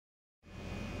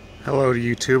Hello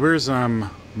YouTubers, I'm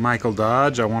Michael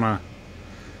Dodge. I want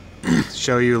to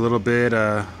show you a little bit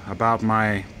about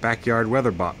my backyard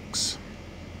weather box.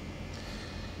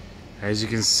 As you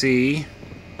can see,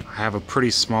 I have a pretty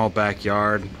small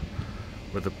backyard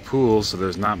with a pool, so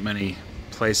there's not many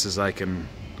places I can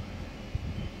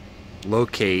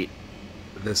locate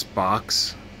this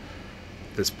box.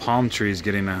 This palm tree is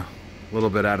getting a little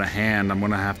bit out of hand. I'm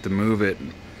going to have to move it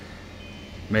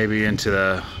maybe into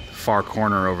the far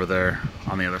corner over there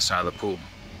on the other side of the pool.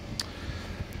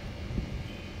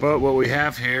 But what we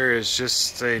have here is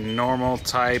just a normal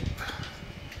type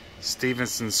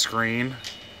Stevenson screen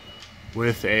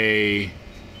with a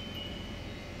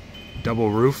double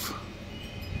roof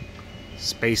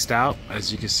spaced out,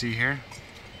 as you can see here.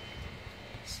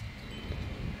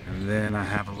 And then I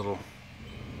have a little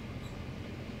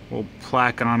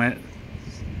plaque on it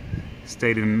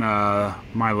stating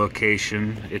my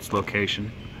location, its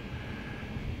location.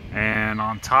 And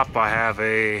on top I have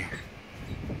a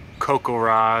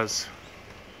CoCoRaHS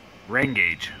rain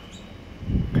gauge.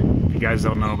 If you guys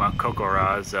don't know about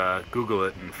CoCoRaHS, Google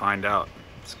it and find out.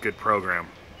 It's a good program.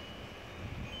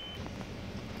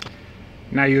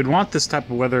 Now you would want this type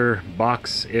of weather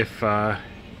box if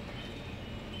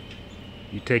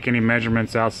you take any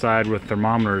measurements outside with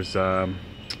thermometers.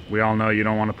 We all know you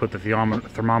don't want to put the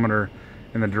thermometer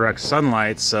in the direct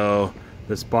sunlight, so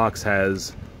this box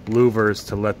has louvers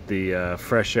to let the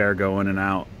fresh air go in and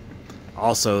out.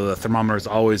 Also, the thermometer is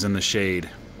always in the shade.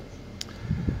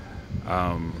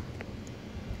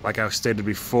 Like I've stated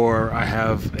before, I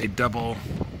have a double,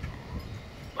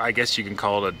 I guess you can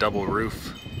call it a double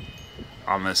roof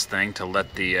on this thing to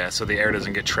let the so the air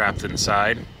doesn't get trapped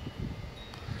inside.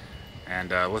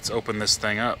 And let's open this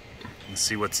thing up and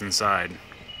see what's inside.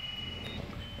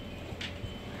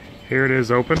 Here it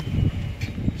is open.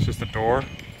 It's just a door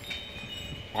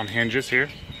on hinges here.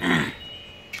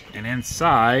 And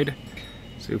inside,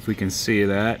 see if we can see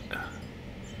that,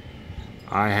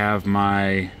 I have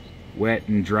my wet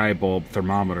and dry bulb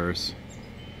thermometers.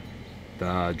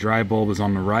 The dry bulb is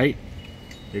on the right.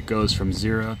 It goes from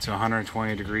 0 to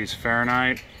 120 degrees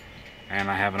Fahrenheit. And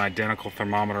I have an identical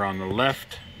thermometer on the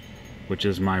left, which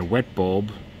is my wet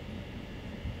bulb.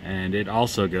 And it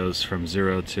also goes from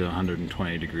 0 to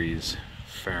 120 degrees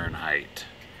Fahrenheit.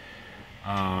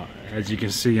 As you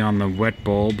can see on the wet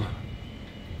bulb,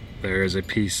 there is a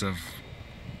piece of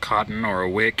cotton or a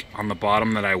wick on the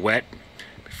bottom that I wet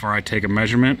before I take a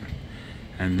measurement.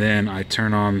 And then I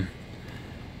turn on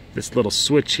this little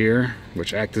switch here,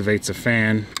 which activates a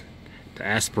fan to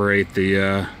aspirate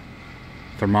the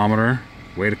thermometer,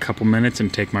 wait a couple minutes,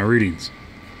 and take my readings.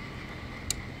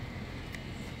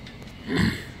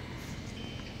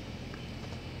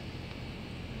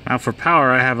 Now for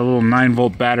power, I have a little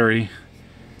 9-volt battery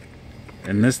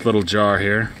in this little jar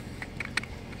here.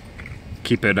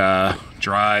 Keep it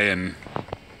dry and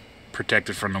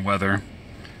protected from the weather.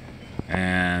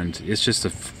 And it's just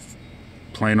a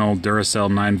plain old Duracell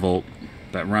 9-volt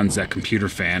that runs that computer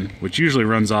fan, which usually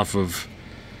runs off of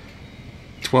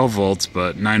 12 volts,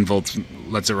 but 9 volts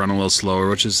lets it run a little slower,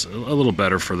 which is a little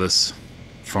better for this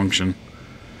function.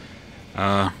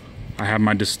 I have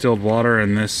my distilled water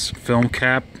in this film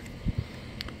cap,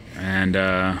 and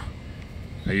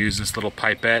I use this little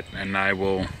pipette, and I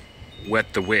will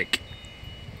wet the wick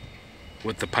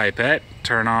with the pipette,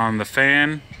 turn on the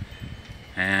fan,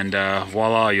 and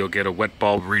voila, you'll get a wet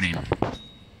bulb reading.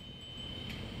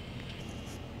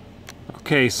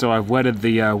 Okay, so I've wetted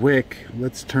the wick.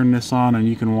 Let's turn this on and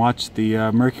you can watch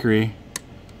the mercury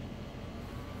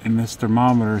in this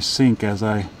thermometer sink as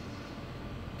the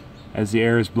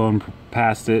air is blown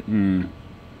past it, and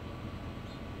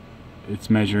it's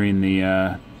measuring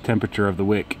the temperature of the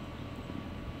wick.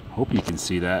 Hope you can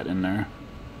see that in there.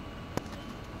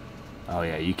 Oh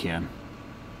yeah, you can.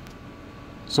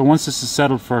 So once this is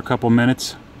settled for a couple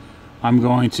minutes, I'm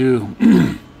going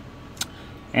to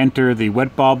enter the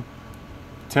wet bulb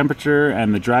temperature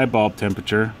and the dry bulb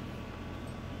temperature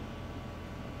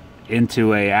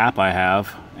into a app I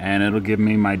have, and it'll give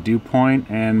me my dew point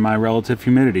and my relative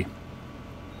humidity.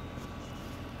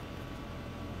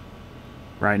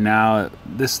 Right now,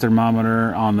 this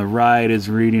thermometer on the right is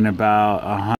reading about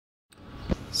 100.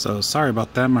 So sorry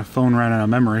about that, my phone ran out of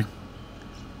memory.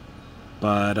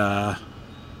 But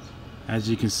as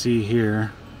you can see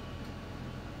here,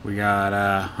 we got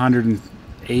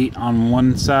 108 on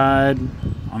one side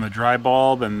on the dry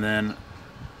bulb, and then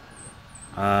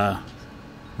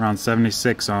around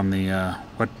 76 on the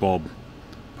wet bulb.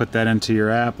 Put that into your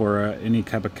app or any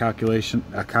type of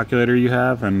calculator you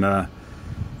have, and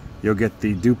you'll get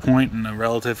the dew point and the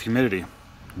relative humidity,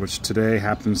 which today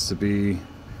happens to be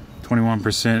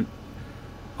 21%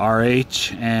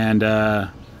 RH, and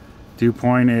dew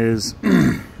point is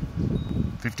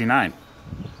 59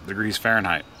 degrees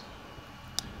Fahrenheit.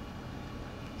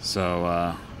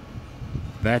 So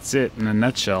that's it in a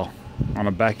nutshell on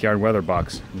a backyard weather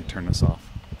box. Let me turn this off.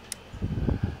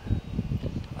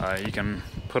 You can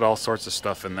put all sorts of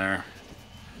stuff in there,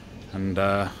 and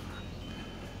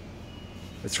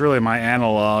it's really my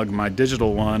analog. My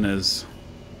digital one is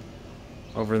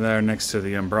over there next to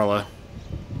the umbrella.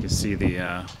 You can see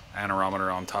the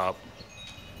anerometer on top.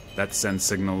 That sends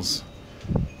signals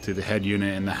to the head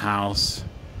unit in the house.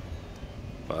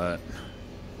 But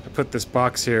I put this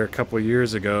box here a couple of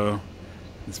years ago.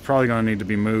 It's probably going to need to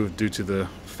be moved due to the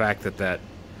fact that that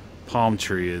palm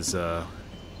tree is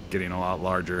getting a lot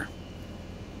larger.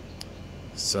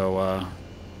 So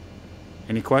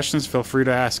any questions, feel free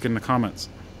to ask in the comments.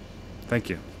 Thank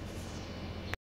you.